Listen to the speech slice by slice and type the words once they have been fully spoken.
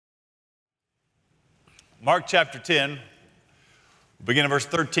Mark chapter 10, begin at verse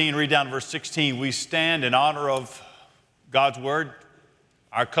 13, read down to verse 16. We stand in honor of God's word,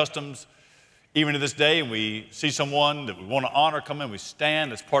 our customs, even to this day, and we see someone that we want to honor come in, we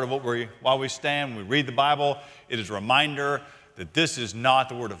stand. That's part of why we stand. When we read the Bible, it is a reminder that this is not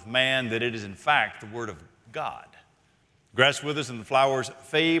the word of man, that it is in fact the word of God. Grass withers and the flowers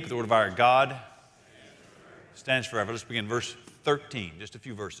fade, but the word of our God stands forever. Let's begin verse 13, just a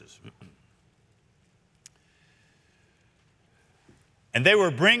few verses. And they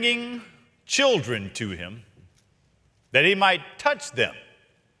were bringing children to him that he might touch them.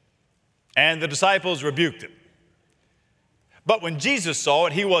 And the disciples rebuked him. But when Jesus saw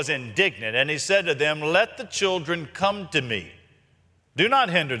it, he was indignant, and he said to them, "Let the children come to me. Do not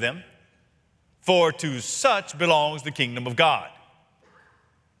hinder them, for to such belongs the kingdom of God.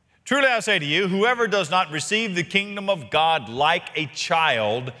 Truly I say to you, whoever does not receive the kingdom of God like a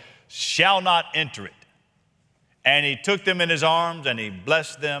child shall not enter it." And he took them in his arms, and he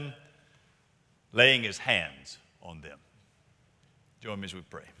blessed them, laying his hands on them. Join me as we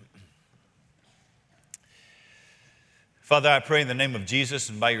pray. Father, I pray in the name of Jesus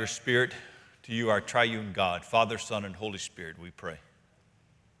and by your Spirit to you, our triune God, Father, Son, and Holy Spirit, we pray.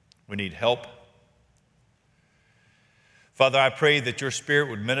 We need help. Father, I pray that your Spirit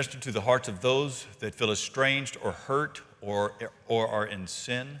would minister to the hearts of those that feel estranged or hurt or are in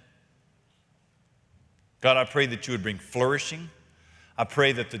sin. God, I pray that you would bring flourishing. I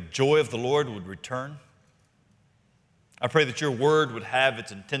pray that the joy of the Lord would return. I pray that your word would have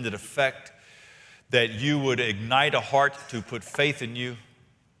its intended effect, that you would ignite a heart to put faith in you.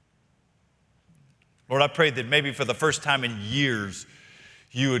 Lord, I pray that maybe for the first time in years,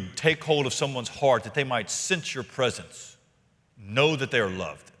 you would take hold of someone's heart, that they might sense your presence, know that they are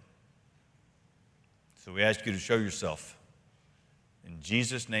loved. So we ask you to show yourself. In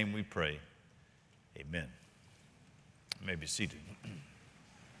Jesus' name we pray. Amen. You may be seated.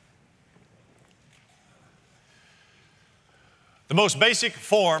 The most basic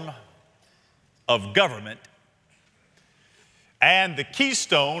form of government and the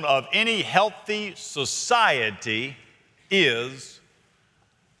keystone of any healthy society is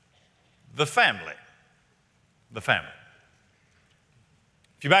the family. The family.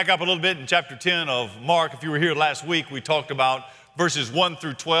 If you back up a little bit in chapter 10 of Mark, if you were here last week, we talked about verses 1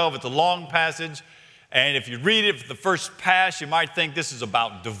 through 12. It's a long passage. And if you read it for the first pass, you might think this is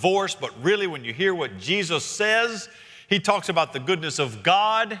about divorce. But really, when you hear what Jesus says, he talks about the goodness of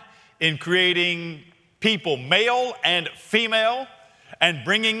God in creating people, male and female, and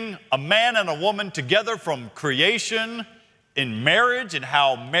bringing a man and a woman together from creation in marriage, and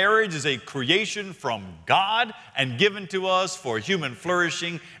how marriage is a creation from God and given to us for human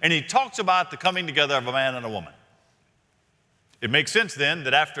flourishing. And he talks about the coming together of a man and a woman. It makes sense then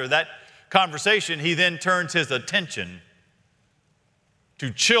that after that conversation, he then turns his attention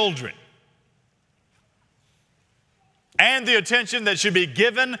to children and the attention that should be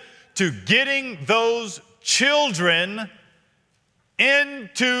given to getting those children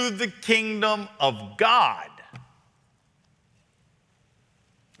into the kingdom of God.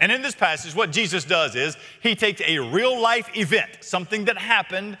 And in this passage, what Jesus does is he takes a real life event, something that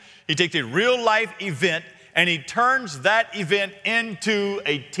happened. He takes a real life event and he turns that event into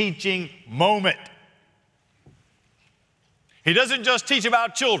a teaching moment. He doesn't just teach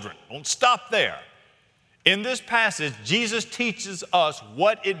about children. Don't stop there. In this passage, Jesus teaches us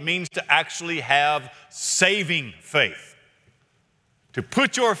what it means to actually have saving faith. To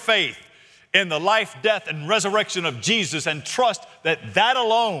put your faith in the life, death, and resurrection of Jesus and trust that that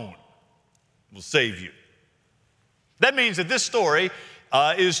alone will save you. That means that this story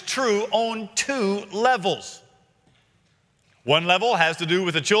is true on two levels. One level has to do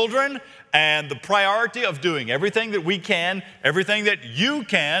with the children and the priority of doing everything that we can, everything that you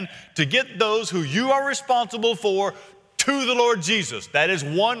can, to get those who you are responsible for to the Lord Jesus. That is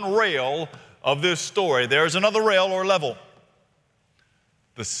one rail of this story. There's another rail or level.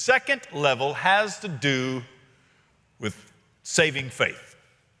 The second level has to do with saving faith.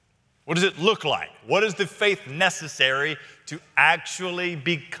 What does it look like? What is the faith necessary to actually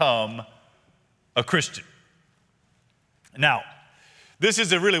become a Christian? Now, this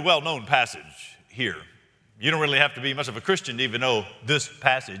is a really well-known passage here. You don't really have to be much of a Christian to even know this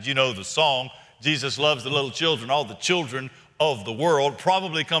passage. You know the song, Jesus loves the little children. All the children of the world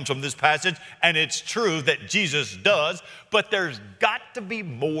probably comes from this passage, and it's true that Jesus does, but there's got to be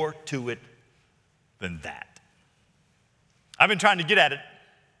more to it than that. I've been trying to get at it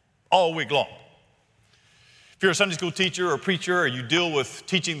all week long. If you're a Sunday school teacher or preacher, or you deal with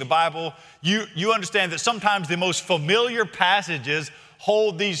teaching the Bible, you understand that sometimes the most familiar passages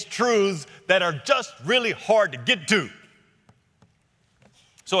hold these truths that are just really hard to get to.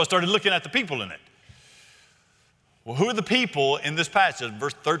 So I started looking at the people in it. Well, who are the people in this passage?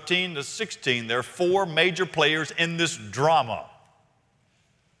 Verse 13 to 16, there are 4 major players in this drama.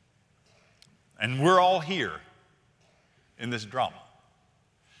 And we're all here in this drama.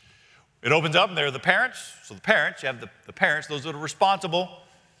 It opens up and there are the parents. So the parents, you have the parents, those that are responsible.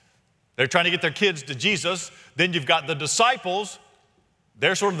 They're trying to get their kids to Jesus. Then you've got the disciples.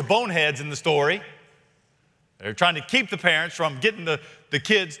 They're sort of the boneheads in the story. They're trying to keep the parents from getting the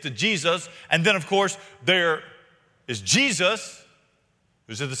kids to Jesus. And then, of course, there is Jesus,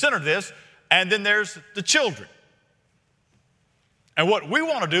 who's at the center of this, and then there's the children. And what we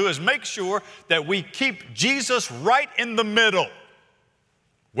want to do is make sure that we keep Jesus right in the middle,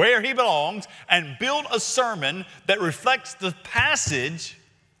 where he belongs, and build a sermon that reflects the passage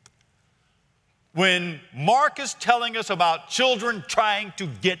when Mark is telling us about children trying to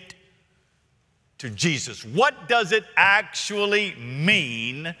get to Jesus. What does it actually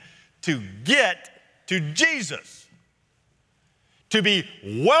mean to get to Jesus? To be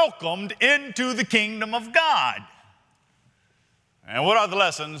welcomed into the kingdom of God. And what are the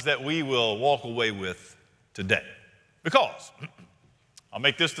lessons that we will walk away with today? Because I'll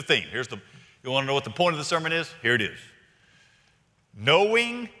make this the theme. You want to know what the point of the sermon is? Here it is.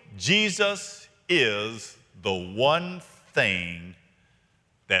 Knowing Jesus is the one thing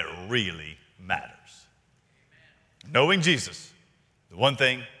that really matters. Knowing Jesus, the one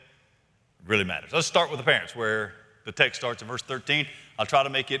thing that really matters. Let's start with the parents, where the text starts in verse 13. I'll try to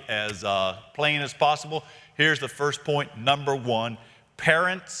make it as plain as possible. Here's the first point, number 1.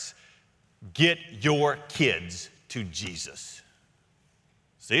 Parents, get your kids to Jesus.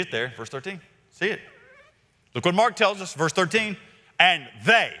 See it there, verse 13? See it. Look what Mark tells us, verse 13. And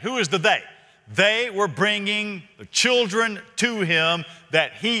they, who is the they? They were bringing the children to him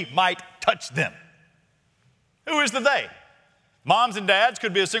that he might touch them. Who is the they? Moms and dads.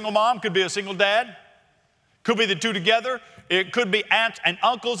 Could be a single mom, could be a single dad. Could be the two together. It could be aunts and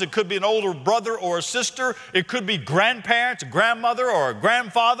uncles. It could be an older brother or a sister. It could be grandparents, a grandmother or a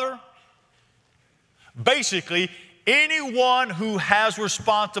grandfather. Basically, anyone who has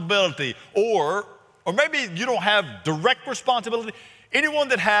responsibility, or maybe you don't have direct responsibility, anyone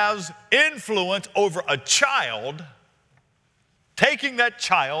that has influence over a child, taking that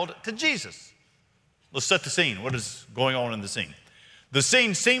child to Jesus. Let's set the scene. What is going on in the scene? The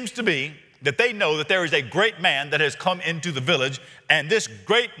scene seems to be that they know that there is a great man that has come into the village, and this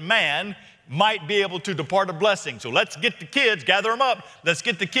great man might be able to depart a blessing. So let's get the kids, gather them up. Let's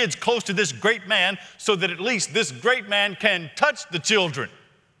get the kids close to this great man so that at least this great man can touch the children.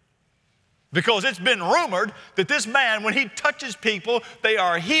 Because it's been rumored that this man, when he touches people, they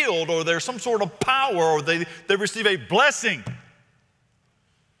are healed, or there's some sort of power, or they receive a blessing.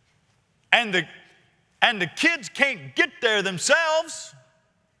 And the kids can't get there themselves.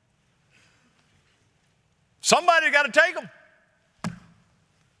 Somebody got to take them.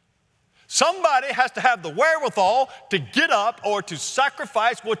 Somebody has to have the wherewithal to get up or to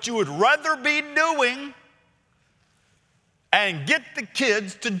sacrifice what you would rather be doing and get the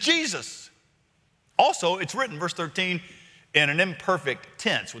kids to Jesus. Also, it's written, verse 13, in an imperfect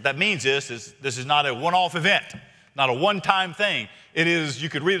tense. What that means is this is not a one-off event, not a one-time thing. It is, you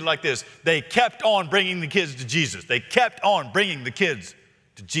could read it like this: they kept on bringing the kids to Jesus. They kept on bringing the kids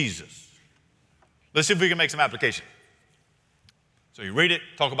to Jesus. Let's see if we can make some application. So you read it,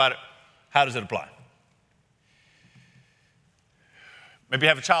 talk about it. How does it apply? Maybe you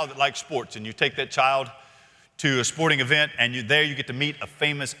have a child that likes sports, and you take that child to a sporting event, and you get to meet a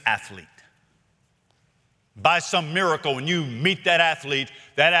famous athlete. By some miracle, when you meet that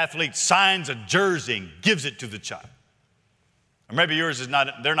athlete signs a jersey and gives it to the child. Or maybe yours is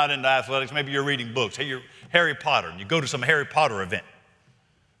they're not into athletics. Maybe you're reading books. Hey, you're Harry Potter, and you go to some Harry Potter event.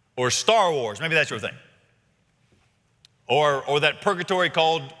 Or Star Wars, maybe that's your thing. Or that purgatory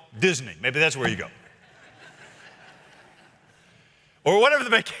called Disney, maybe that's where you go. Or whatever the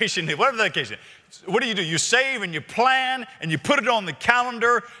vacation is, What do? You save and you plan and you put it on the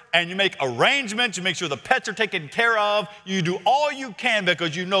calendar and you make arrangements, you make sure the pets are taken care of. You do all you can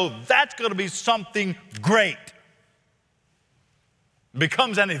because you know that's going to be something great. It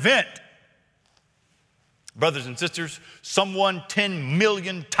becomes an event. Brothers and sisters, someone 10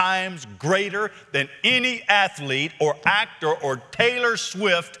 million times greater than any athlete or actor or Taylor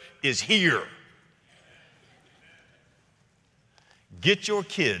Swift is here. Get your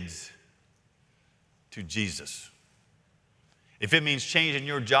kids to Jesus. If it means changing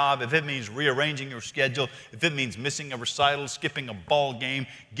your job, if it means rearranging your schedule, if it means missing a recital, skipping a ball game,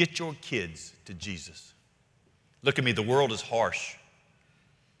 get your kids to Jesus. Look at me, the world is harsh.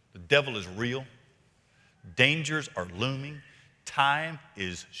 The devil is real. Dangers are looming. Time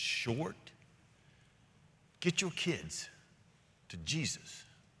is short. Get your kids to Jesus.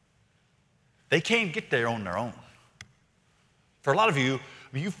 They can't get there on their own. For a lot of you,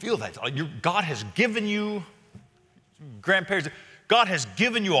 you feel that. God has given you, grandparents, God has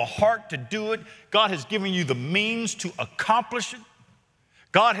given you a heart to do it. God has given you the means to accomplish it.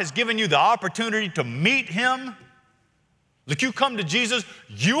 God has given you the opportunity to meet Him. Look, you come to Jesus,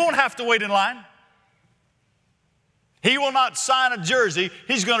 you won't have to wait in line. He will not sign a jersey.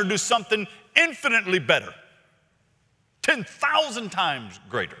 He's going to do something infinitely better, 10,000 times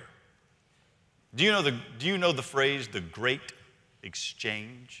greater. Do you know the phrase, the great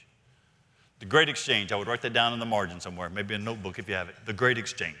exchange? The great exchange. I would write that down in the margin somewhere, maybe a notebook if you have it. The great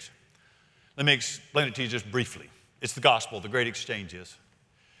exchange. Let me explain it to you just briefly. It's the gospel. The great exchange is.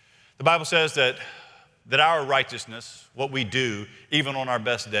 The Bible says that our righteousness, what we do, even on our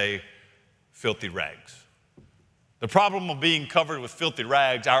best day, filthy rags. The problem of being covered with filthy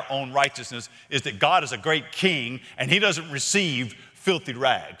rags, our own righteousness, is that God is a great king and He doesn't receive filthy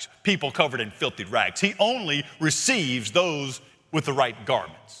rags, people covered in filthy rags. He only receives those with the right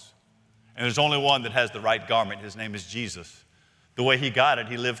garments. And there's only one that has the right garment. His name is Jesus. The way He got it,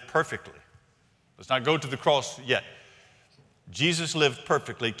 He lived perfectly. Let's not go to the cross yet. Jesus lived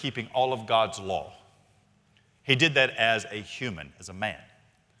perfectly, keeping all of God's law. He did that as a human, as a man.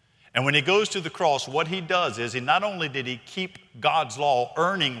 And when He goes to the cross, what He does is not only did He keep God's law,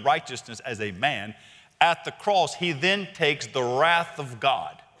 earning righteousness as a man, at the cross, He then takes the wrath of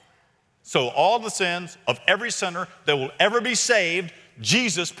God. So all the sins of every sinner that will ever be saved,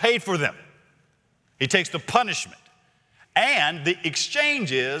 Jesus paid for them. He takes the punishment. And the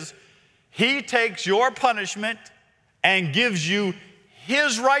exchange is He takes your punishment and gives you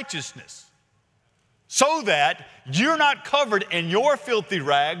His righteousness so that you're not covered in your filthy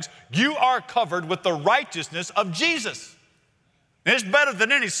rags. You are covered with the righteousness of Jesus. And it's better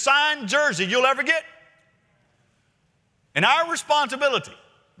than any signed jersey you'll ever get. And our responsibility,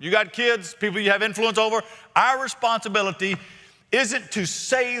 you got kids, people you have influence over, our responsibility isn't to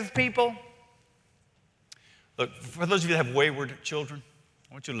save people. Look, for those of you that have wayward children,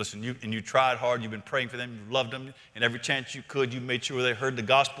 I want you to listen. You tried hard. You've been praying for them. You loved them. And every chance you could, you made sure they heard the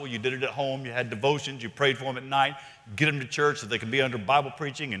gospel. You did it at home. You had devotions. You prayed for them at night. Get them to church so they can be under Bible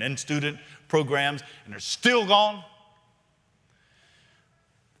preaching and in-student programs. And they're still gone.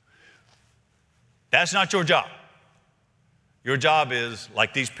 That's not your job. Your job is,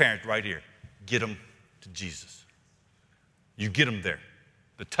 like these parents right here, get them to Jesus. You get them there.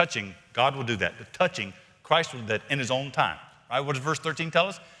 The touching, God will do that. The touching, Christ will do that in His own time. Right? What does verse 13 tell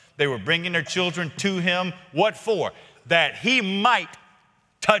us? They were bringing their children to Him. What for? That He might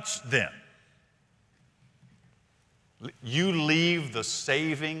touch them. You leave the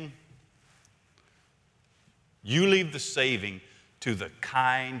saving to the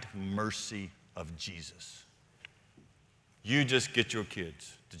kind mercy of Jesus. You just get your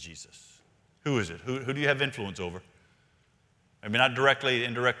kids to Jesus. Who is it? Who do you have influence over? I mean, not directly,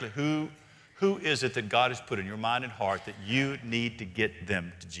 indirectly. Who is it that God has put in your mind and heart that you need to get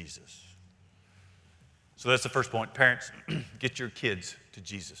them to Jesus? So that's the first point. Parents, get your kids to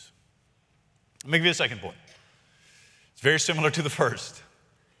Jesus. Let me give you a second point. It's very similar to the first.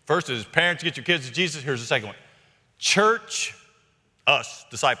 First is parents, get your kids to Jesus. Here's the second one. Church, us,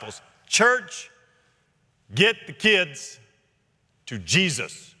 disciples. Church, get the kids to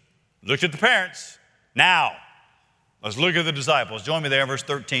Jesus. Look at the parents. Now, let's look at the disciples. Join me there in verse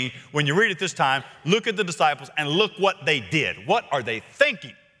 13. When you read it this time, look at the disciples and look what they did. What are they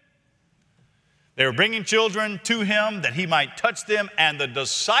thinking? They were bringing children to Him that He might touch them, and the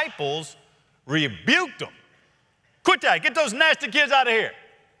disciples rebuked them. Quit that. Get those nasty kids out of here.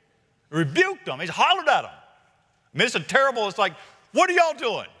 Rebuked them. He hollered at them. I mean, it's like, what are y'all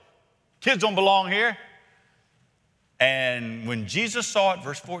doing? Kids don't belong here. And when Jesus saw it,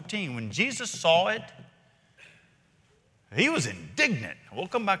 verse 14, when Jesus saw it, He was indignant. We'll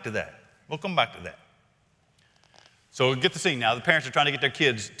come back to that. So get the scene now. The parents are trying to get their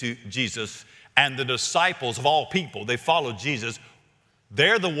kids to Jesus, and the disciples of all people, they followed Jesus.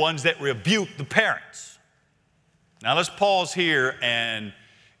 They're the ones that rebuke the parents. Now let's pause here and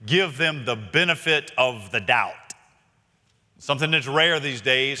give them the benefit of the doubt. Something that's rare these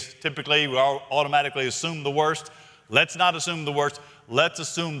days. Typically, we automatically assume the worst. Let's not assume the worst. Let's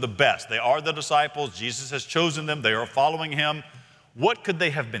assume the best. They are the disciples. Jesus has chosen them. They are following Him. What could they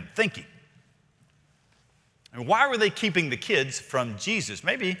have been thinking? And why were they keeping the kids from Jesus?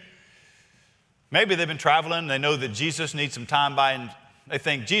 Maybe they've been traveling. They know that Jesus needs some time by him. They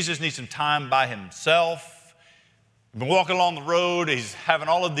think Jesus needs some time by Himself. Been walking along the road, he's having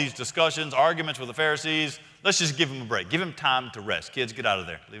all of these discussions, arguments with the Pharisees. Let's just give him a break. Give him time to rest. Kids, get out of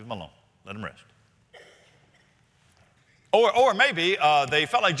there. Leave him alone. Let him rest. Or maybe they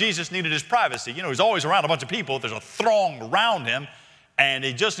felt like Jesus needed his privacy. You know, he's always around a bunch of people. There's a throng around him, and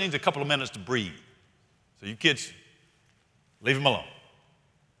he just needs a couple of minutes to breathe. So you kids, leave him alone.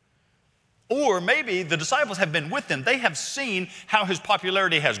 Or maybe the disciples have been with him. They have seen how his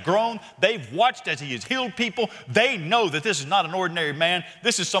popularity has grown. They've watched as he has healed people. They know that this is not an ordinary man.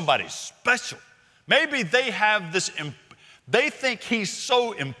 This is somebody special. Maybe they have this, they think he's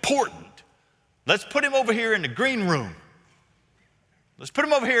so important. Let's put him over here in the green room. Let's put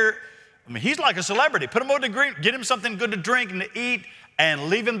him over here. I mean, he's like a celebrity. Put him over the green, get him something good to drink and to eat, and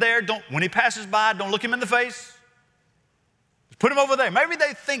leave him there. When he passes by, don't look him in the face. Put him over there. Maybe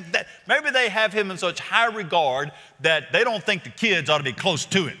they think that, maybe they have him in such high regard that they don't think the kids ought to be close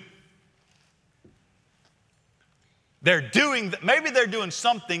to him. Maybe they're doing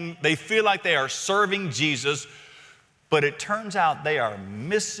something, they feel like they are serving Jesus, but it turns out they are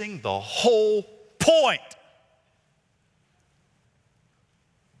missing the whole point.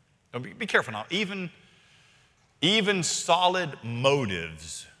 Now, be careful now. Even solid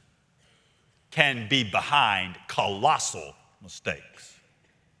motives can be behind colossal mistakes.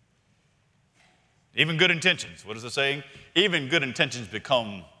 Even good intentions, what is the saying? Even good intentions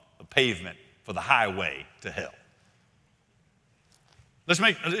become a pavement for the highway to hell.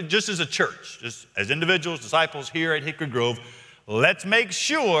 Just as a church, just as individuals, disciples here at Hickory Grove, let's make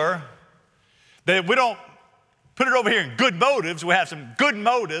sure that we don't put it over here in good motives. We have some good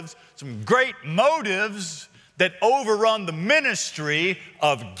motives, some great motives that overrun the ministry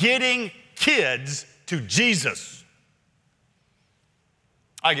of getting kids to Jesus.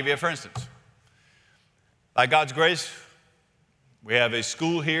 I'll give you a for instance. By God's grace, we have a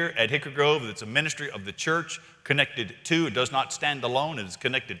school here at Hickory Grove that's a ministry of the church connected to, it does not stand alone, it is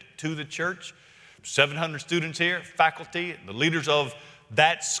connected to the church. 700 students here, faculty, the leaders of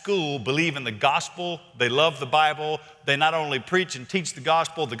that school believe in the gospel, they love the Bible, they not only preach and teach the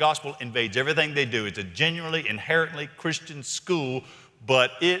gospel invades everything they do. It's a genuinely, inherently Christian school,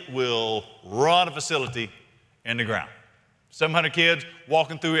 but it will run a facility in the ground. 700 kids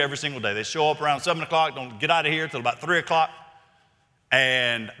walking through every single day. They show up around 7 o'clock, don't get out of here until about 3 o'clock.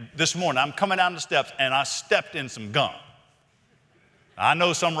 And this morning, I'm coming down the steps, and I stepped in some gum. I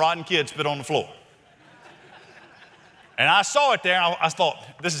know some rotten kid spit on the floor. And I saw it there, and I thought,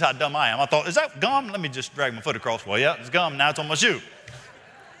 this is how dumb I am. I thought, is that gum? Let me just drag my foot across. Well, yeah, it's gum. Now it's on my shoe.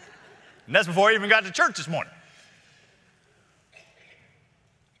 And that's before I even got to church this morning.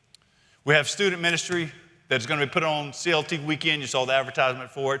 We have student ministry that's going to be put on CLT weekend. You saw the advertisement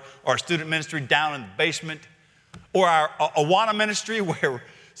for it. Or our student ministry down in the basement. Or our Awana ministry, where we're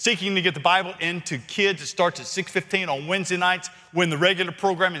seeking to get the Bible into kids. It starts at 6:15 on Wednesday nights when the regular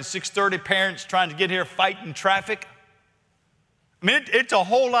program is 6:30. Parents trying to get here fighting traffic. I mean, it's a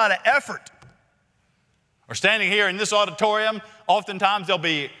whole lot of effort. Or standing here in this auditorium, oftentimes there'll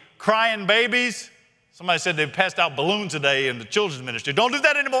be crying babies. Somebody said they passed out balloons today in the children's ministry. Don't do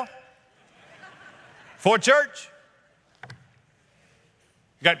that anymore. For church.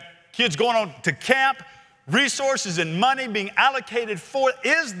 You got kids going on to camp, resources and money being allocated for it.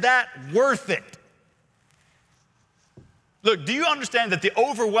 Is that worth it? Look, do you understand that the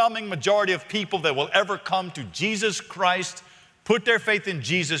overwhelming majority of people that will ever come to Jesus Christ, put their faith in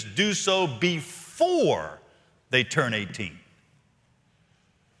Jesus, do so before they turn 18?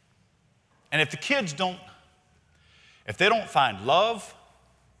 And if the kids if they don't find love,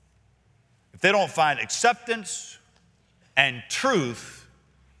 if they don't find acceptance and truth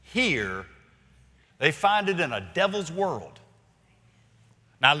here, they find it in a devil's world.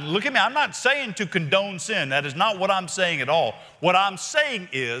 Now look at me, I'm not saying to condone sin. That is not what I'm saying at all. What I'm saying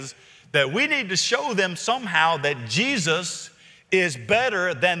is that we need to show them somehow that Jesus is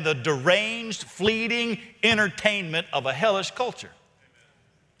better than the deranged, fleeting entertainment of a hellish culture.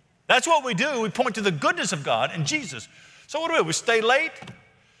 That's what we do. We point to the goodness of God and Jesus. So what do? We stay late.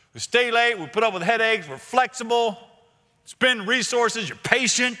 We put up with headaches, we're flexible, spend resources, you're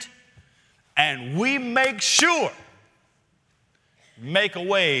patient, and we make a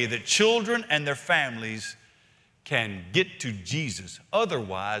way that children and their families can get to Jesus.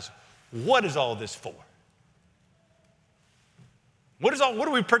 Otherwise, what is all this for? What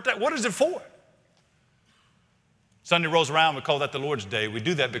do we protect? What is it for? Sunday rolls around, we call that the Lord's Day. We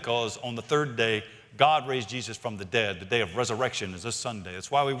do that because on the third day, God raised Jesus from the dead. The day of resurrection is this Sunday.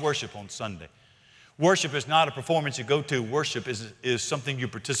 That's why we worship on Sunday. Worship is not a performance you go to. Worship is something you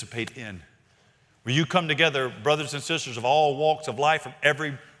participate in. Where you come together, brothers and sisters of all walks of life from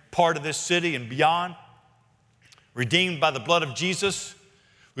every part of this city and beyond. redeemed by the blood of Jesus.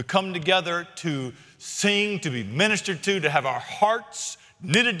 We come together to sing, to be ministered to have our hearts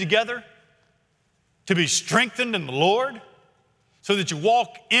knitted together, to be strengthened in the Lord, so that you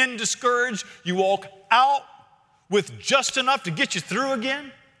walk in discouraged, you walk out with just enough to get you through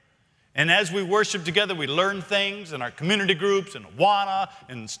again. And as we worship together, we learn things in our community groups, in Awana,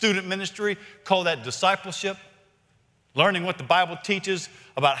 in student ministry, call that discipleship. Learning what the Bible teaches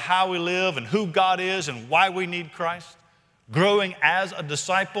about how we live and who God is and why we need Christ. Growing as a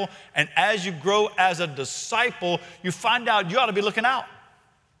disciple. And as you grow as a disciple, you find out you ought to be looking out,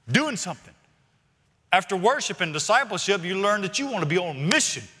 doing something. After worship and discipleship, you learn that you want to be on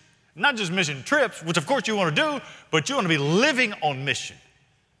mission. Not just mission trips, which of course you want to do, but you want to be living on mission.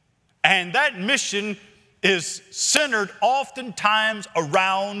 And that mission is centered oftentimes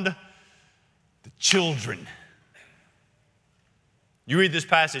around the children. You read this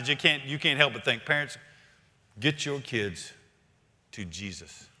passage, you can't help but think, parents, get your kids to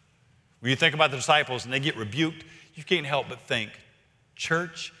Jesus. When you think about the disciples and they get rebuked, you can't help but think,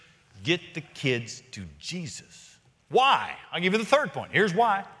 church, get the kids to Jesus. Why? I'll give you the third point. Here's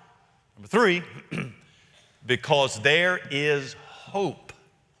why. Number 3, because there is hope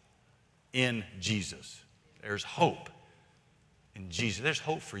in Jesus. There's hope in Jesus. There's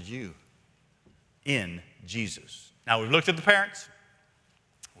hope for you in Jesus. Now, we've looked at the parents.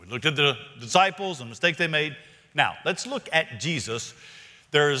 We looked at the disciples and the mistakes they made. Now, let's look at Jesus.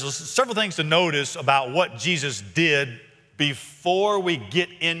 There's several things to notice about what Jesus did before we get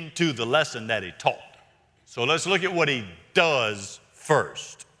into the lesson that he taught. So let's look at what he does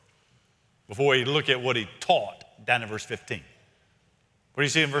first before we look at what he taught down in verse 15. What do you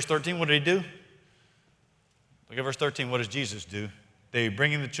see in verse 13? What did he do? Look at verse 13. What does Jesus do? They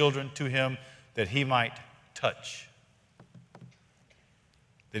bringing the children to him that he might touch.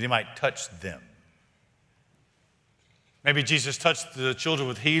 That he might touch them. Maybe Jesus touched the children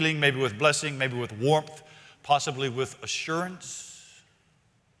with healing, maybe with blessing, maybe with warmth, possibly with assurance,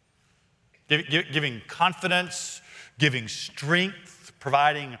 giving confidence, giving strength,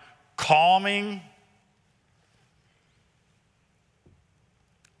 providing calming.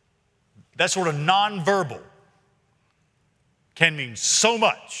 That sort of nonverbal can mean so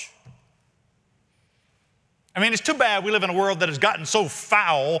much. I mean, it's too bad we live in a world that has gotten so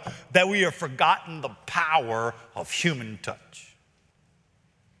foul that we have forgotten the power of human touch.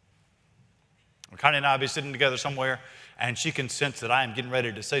 Connie and I will be sitting together somewhere, and she can sense that I am getting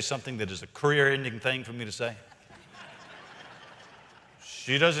ready to say something that is a career-ending thing for me to say.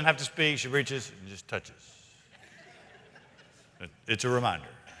 She doesn't have to speak. She reaches and just touches. It's a reminder.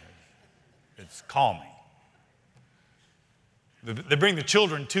 It's calming. They bring the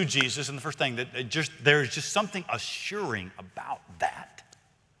children to Jesus, and the first thing, there's just something assuring about that.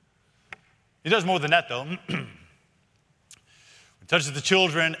 He does more than that, though. He touches the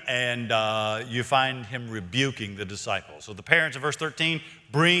children, and you find him rebuking the disciples. So the parents in verse 13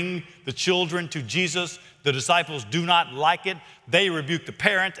 bring the children to Jesus. The disciples do not like it. They rebuke the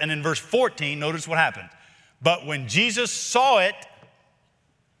parents, and in verse 14, notice what happened. But when Jesus saw it,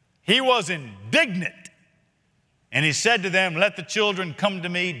 he was indignant. And he said to them, let the children come to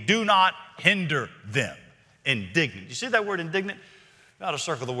me. Do not hinder them. Indignant. You see that word indignant? You ought to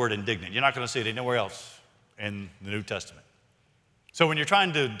circle the word indignant. You're not going to see it anywhere else in the New Testament. So when you're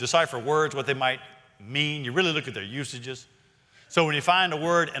trying to decipher words, what they might mean, you really look at their usages. So when you find a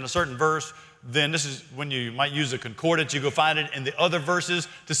word in a certain verse, then this is when you might use a concordance. You go find it in the other verses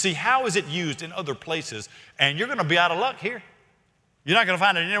to see how is it used in other places. And you're going to be out of luck here. You're not going to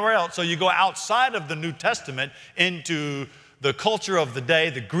find it anywhere else. So you go outside of the New Testament into the culture of the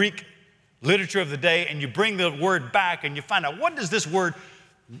day, the Greek literature of the day, and you bring the word back and you find out, what does this word,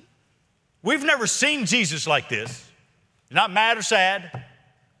 we've never seen Jesus like this. Not mad or sad.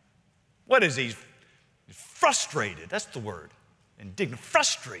 What is he? Frustrated. That's the word. Indignant.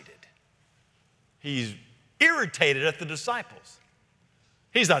 Frustrated. He's irritated at the disciples.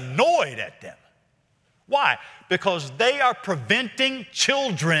 He's annoyed at them. Why? Because they are preventing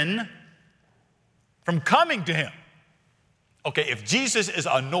children from coming to him. Okay, if Jesus is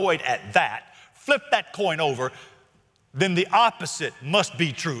annoyed at that, flip that coin over, then the opposite must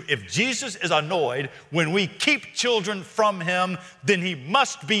be true. If Jesus is annoyed when we keep children from him, then he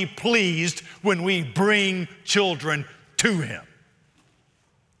must be pleased when we bring children to him.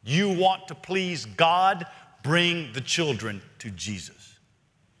 You want to please God? Bring the children to Jesus.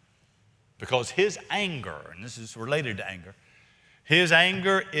 Because his anger, and this is related to anger, his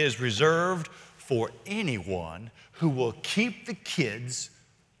anger is reserved for anyone who will keep the kids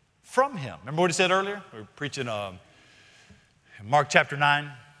from him. Remember what he said earlier? We were preaching Mark chapter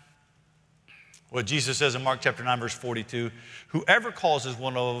 9. What Jesus says in Mark chapter 9, verse 42, whoever causes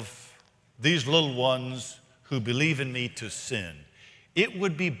one of these little ones who believe in me to sin, it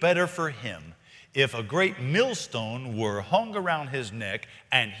would be better for him if a great millstone were hung around his neck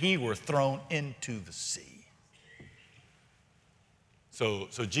and he were thrown into the sea. So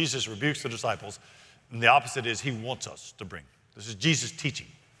Jesus rebukes the disciples, and the opposite is he wants us to bring. This is Jesus teaching.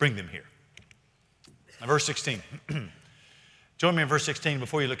 Bring them here. Now, verse 16. Join me in verse 16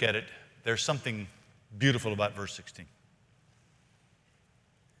 before you look at it. There's something beautiful about verse 16.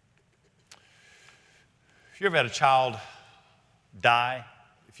 If you ever had a child die,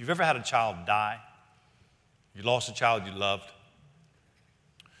 if you've ever had a child die, you lost a child you loved,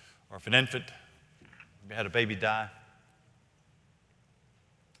 or if an infant, you had a baby die,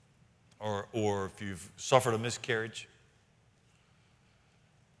 or if you've suffered a miscarriage,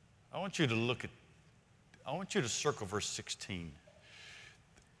 I want you to circle verse 16.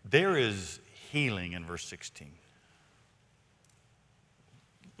 There is healing in verse 16.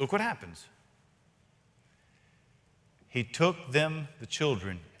 Look what happens. He took them, the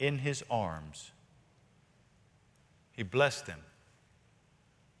children, in his arms. He blessed them,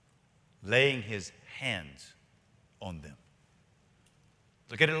 laying his hands on them.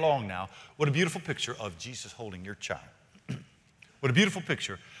 Look at it long now. What a beautiful picture of Jesus holding your child. What a beautiful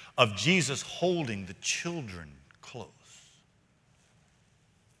picture of Jesus holding the children close.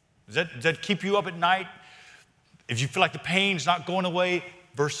 Does that keep you up at night? If you feel like the pain's not going away,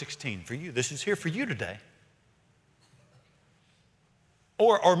 verse 16 for you. This is here for you today.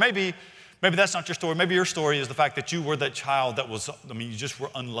 Or maybe that's not your story. Maybe your story is the fact that you were that child that was, you just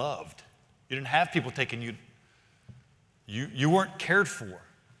were unloved. You didn't have people taking you. You weren't cared for.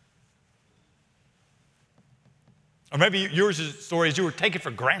 Or maybe yours story is you were taken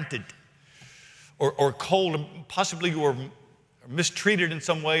for granted or cold, and possibly you were mistreated in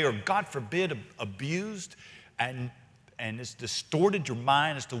some way, or God forbid, abused, and it's distorted your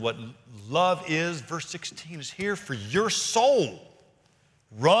mind as to what love is. Verse 16 is here for your soul.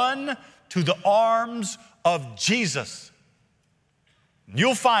 Run to the arms of Jesus.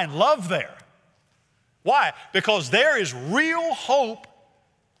 You'll find love there. Why? Because there is real hope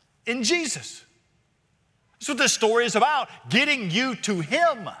in Jesus. That's what this story is about, getting you to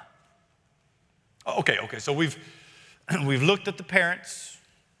Him. Okay, so we've looked at the parents.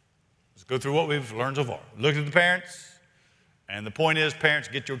 Let's go through what we've learned so far. Looked at the parents, and the point is, parents,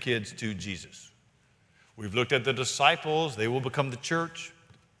 get your kids to Jesus. We've looked at the disciples. They will become the church.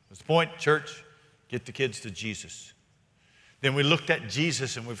 That's the point, church, get the kids to Jesus. Then we looked at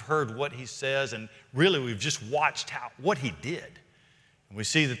Jesus, and we've heard what He says, and really we've just watched what He did. And we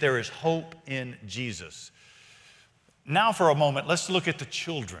see that there is hope in Jesus. Now for a moment, let's look at the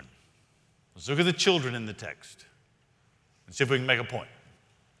children. Let's look at the children in the text and see if we can make a point.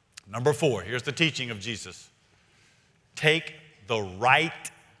 Number 4, here's the teaching of Jesus. Take the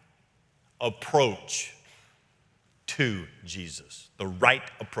right approach to Jesus. The right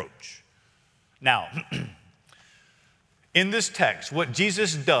approach. Now, in this text, what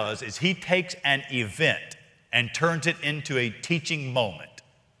Jesus does is He takes an event and turns it into a teaching moment.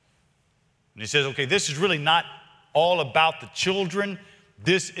 And He says, okay, this is really not all about the children.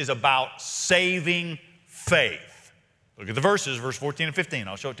 This is about saving faith. Look at the verses, verse 14 and 15.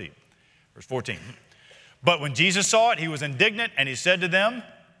 I'll show it to you. Verse 14. But when Jesus saw it, He was indignant, and He said to them,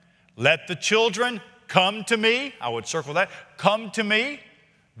 let the children come to me. I would circle that. Come to me.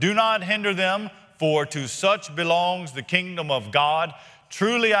 Do not hinder them, for to such belongs the kingdom of God.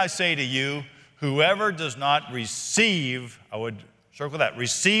 Truly I say to you, whoever does not receive, I would circle that,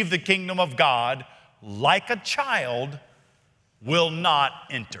 receive the kingdom of God like a child will not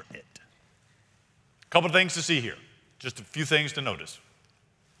enter it. A couple of things to see here. Just a few things to notice.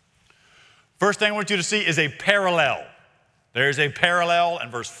 First thing I want you to see is a parallel. There's a parallel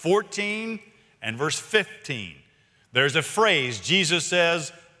in verse 14 and verse 15. There's a phrase. Jesus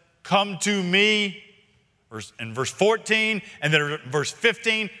says, come to me, in verse 14, and then in verse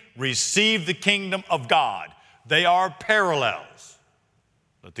 15, receive the kingdom of God. They are parallels.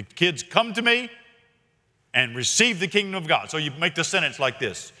 Let the kids come to me and receive the kingdom of God. So you make the sentence like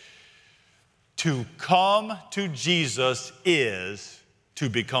this. To come to Jesus is to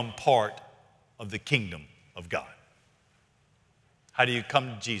become part of the kingdom of God. How do you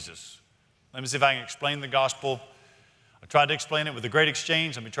come to Jesus? Let me see if I can explain the gospel. I tried to explain it with the great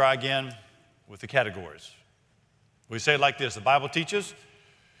exchange. Let me try again with the categories. We say it like this. The Bible teaches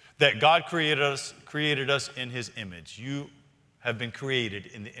that God created us in His image. You have been created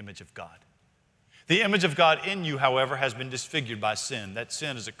in the image of God. The image of God in you, however, has been disfigured by sin. That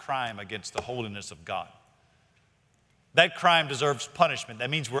sin is a crime against the holiness of God. That crime deserves punishment. That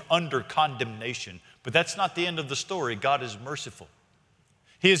means we're under condemnation. But that's not the end of the story. God is merciful.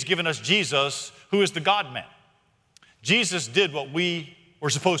 He has given us Jesus, who is the God-man. Jesus did what we were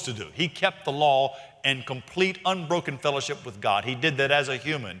supposed to do. He kept the law in complete, unbroken fellowship with God. He did that as a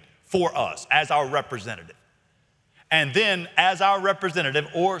human for us, as our representative. And then, as our representative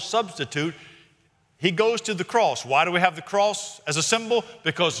or substitute, he goes to the cross. Why do we have the cross as a symbol?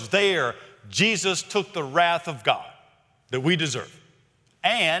 Because there, Jesus took the wrath of God that we deserve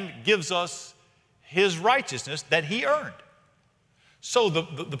and gives us his righteousness that he earned. So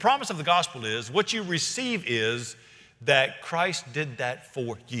the promise of the gospel is, what you receive is that Christ did that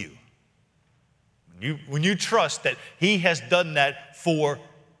for you. When you trust that he has done that for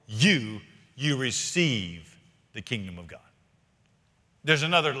you, you receive the kingdom of God. There's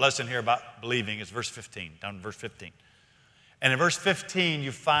another lesson here about believing. It's verse 15, down to verse 15. And in verse 15,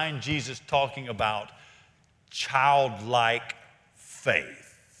 you find Jesus talking about childlike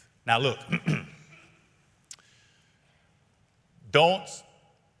faith. Now look, don't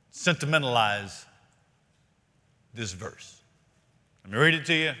sentimentalize this verse. Let me read it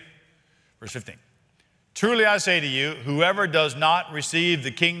to you. Verse 15. Truly I say to you, whoever does not receive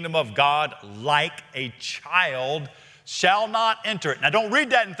the kingdom of God like a child shall not enter it. Now don't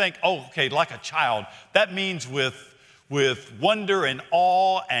read that and think, oh, okay, like a child. That means with wonder and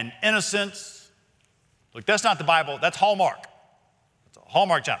awe and innocence. Look, that's not the Bible. That's Hallmark. It's a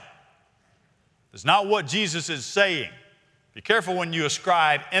Hallmark channel. That's not what Jesus is saying. Be careful when you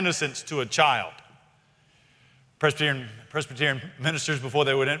ascribe innocence to a child. Presbyterian ministers, before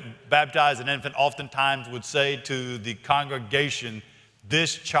they would baptize an infant, oftentimes would say to the congregation,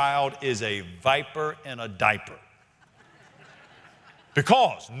 this child is a viper in a diaper.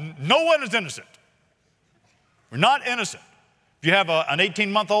 Because no one is innocent. We're not innocent. If you have an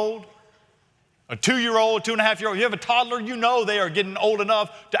 18-month-old, a 2-year-old, 2.5-year-old, you have a toddler, you know they are getting old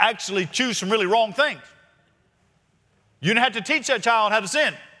enough to actually choose some really wrong things. You didn't have to teach that child how to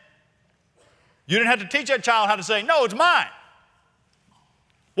sin. You didn't have to teach that child how to say, no, it's mine.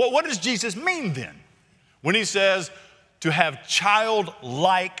 Well, what does Jesus mean then when he says to have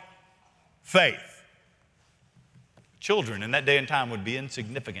childlike faith? Children in that day and time would be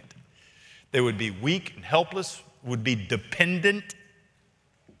insignificant. They would be weak and helpless, would be dependent.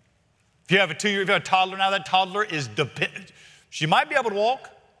 If you have a 2-year, if you have a toddler now, that toddler is dependent. She might be able to walk,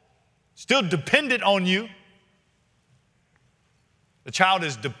 still dependent on you. The child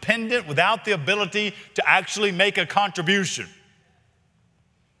is dependent without the ability to actually make a contribution.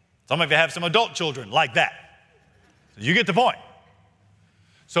 Some of you have some adult children like that. So you get the point.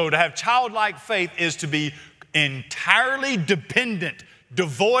 So to have childlike faith is to be entirely dependent,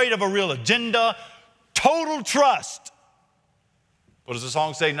 devoid of a real agenda, total trust. What does the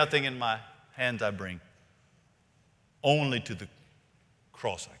song say? Nothing in my hands I bring, only to the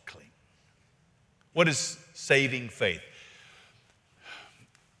cross I cling. What is saving faith?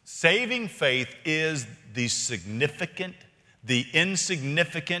 Saving faith is the significant, the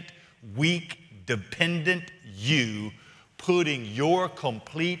insignificant, weak, dependent you putting your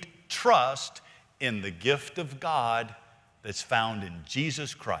complete trust in the gift of God that's found in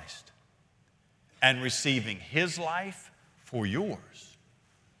Jesus Christ and receiving his life for yours,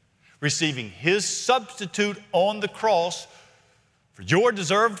 receiving his substitute on the cross for your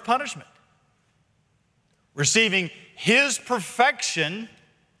deserved punishment, receiving his perfection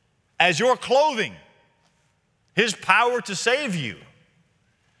as your clothing, his power to save you.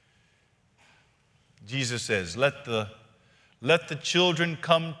 Jesus says, let the children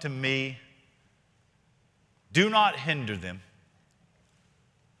come to me. Do not hinder them,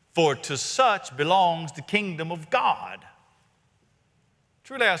 for to such belongs the kingdom of God.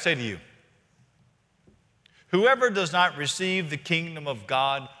 Truly I say to you, whoever does not receive the kingdom of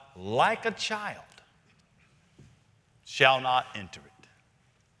God like a child shall not enter it.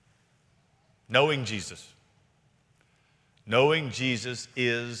 Knowing Jesus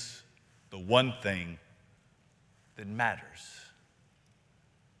is the one thing that matters.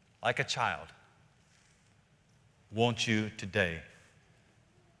 Like a child, won't you today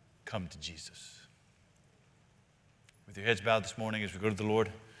come to Jesus? With your heads bowed this morning as we go to the Lord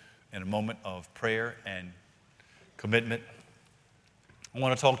in a moment of prayer and commitment, I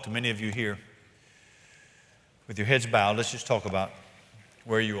want to talk to many of you here. With your heads bowed, let's just talk about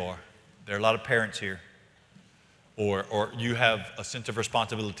where you are. There are a lot of parents here, or you have a sense of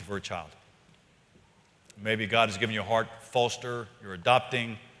responsibility for a child. Maybe God has given you a heart foster, you're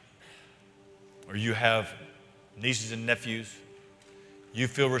adopting, or you have nieces and nephews. You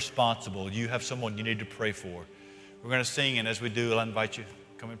feel responsible. You have someone you need to pray for. We're going to sing, and as we do, I'll invite you,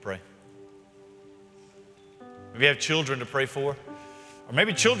 come and pray. Maybe you have children to pray for. Or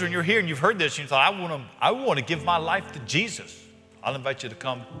maybe children, you're here and you've heard this and you thought, I want to give my life to Jesus. I'll invite you to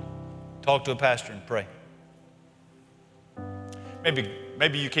come talk to a pastor and pray.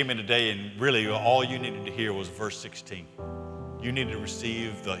 Maybe you came in today and really all you needed to hear was verse 16. You needed to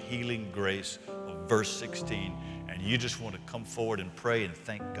receive the healing grace of verse 16, and you just want to come forward and pray and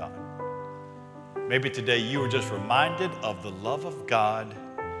thank God. Maybe today you were just reminded of the love of God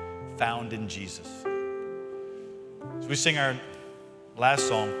found in Jesus. As we sing our last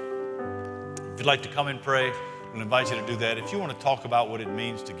song, if you'd like to come and pray, we'll invite you to do that. If you want to talk about what it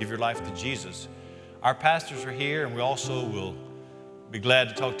means to give your life to Jesus, our pastors are here, and we also will be glad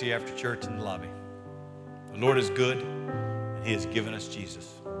to talk to you after church in the lobby. The Lord is good, and He has given us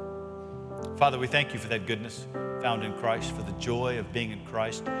Jesus. Father, we thank you for that goodness found in Christ, for the joy of being in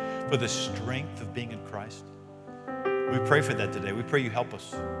Christ, for the strength of being in Christ. We pray for that today. We pray you help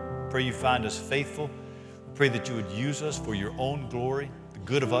us. We pray you find us faithful. We pray that you would use us for your own glory, the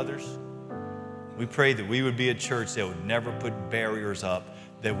good of others. We pray that we would be a church that would never put barriers up,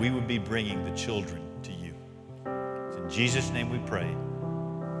 that we would be bringing the children to you. It's in Jesus' name we pray.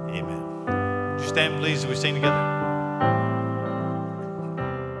 Amen. Would you stand, please, as we sing together?